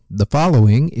The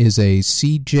following is a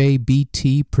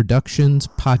CJBT Productions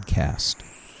podcast.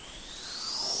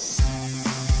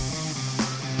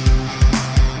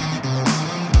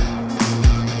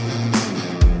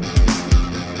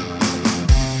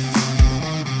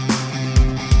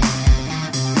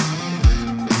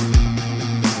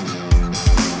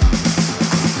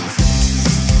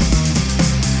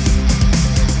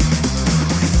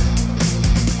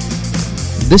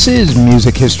 This is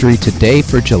Music History Today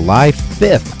for July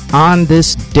 5th. On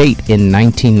this date in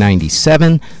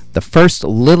 1997, the first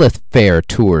Lilith Fair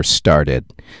tour started.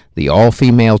 The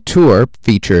all-female tour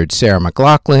featured Sarah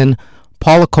McLachlan,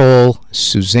 Paula Cole,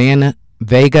 Suzanne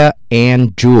Vega,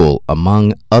 and Jewel,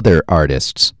 among other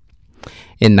artists.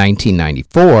 In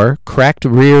 1994, Cracked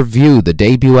Rear View, the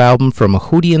debut album from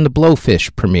Hootie and the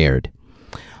Blowfish, premiered.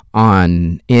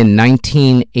 In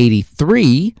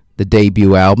 1983, the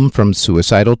debut album from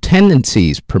Suicidal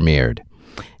Tendencies premiered.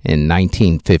 In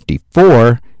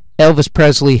 1954, Elvis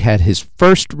Presley had his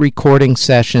first recording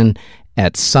session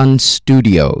at Sun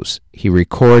Studios. He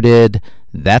recorded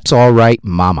That's All Right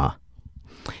Mama.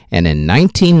 And in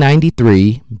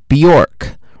 1993,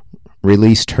 Bjork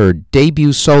released her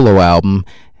debut solo album,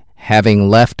 having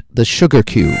left the Sugar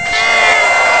Cubes.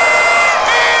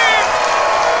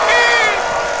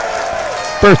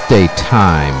 Birthday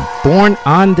time. Born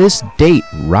on this date,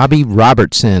 Robbie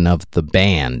Robertson of The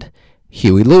Band,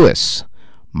 Huey Lewis,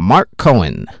 Mark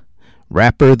Cohen,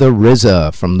 rapper The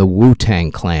RZA from the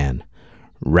Wu-Tang Clan,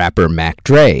 rapper Mac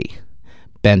Dre,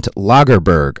 Bent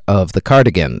Lagerberg of The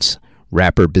Cardigans,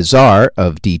 rapper Bizarre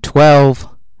of D12,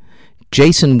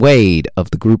 Jason Wade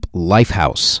of the group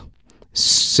Lifehouse,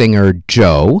 singer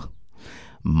Joe,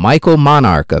 Michael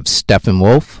Monarch of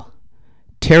Steppenwolf,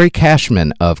 Terry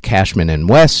Cashman of Cashman and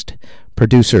West,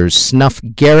 producers Snuff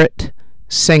Garrett,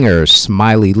 singer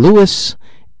Smiley Lewis,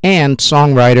 and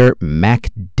songwriter Mac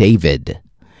David.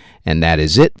 And that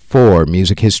is it for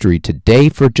Music History Today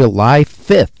for July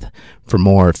 5th. For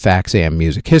more facts and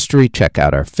music history, check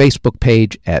out our Facebook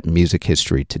page at Music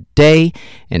History Today,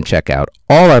 and check out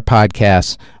all our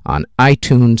podcasts on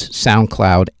iTunes,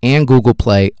 SoundCloud, and Google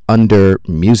Play under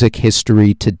Music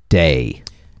History Today.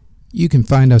 You can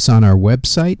find us on our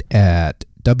website at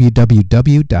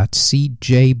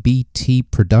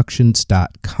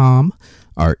www.cjbtproductions.com.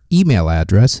 Our email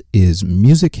address is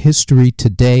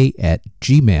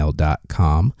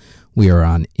musichistorytoday@gmail.com. We are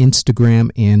on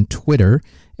Instagram and Twitter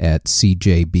at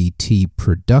CJBT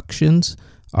Productions.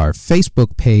 Our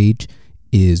Facebook page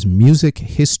is Music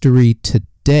History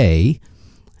Today.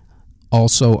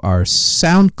 Also, our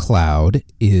SoundCloud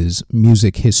is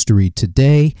Music History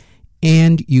Today.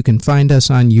 And you can find us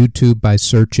on YouTube by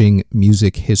searching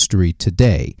Music History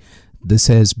Today. This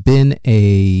has been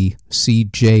a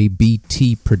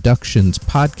CJBT Productions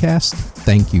podcast.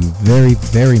 Thank you very,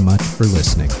 very much for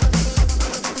listening.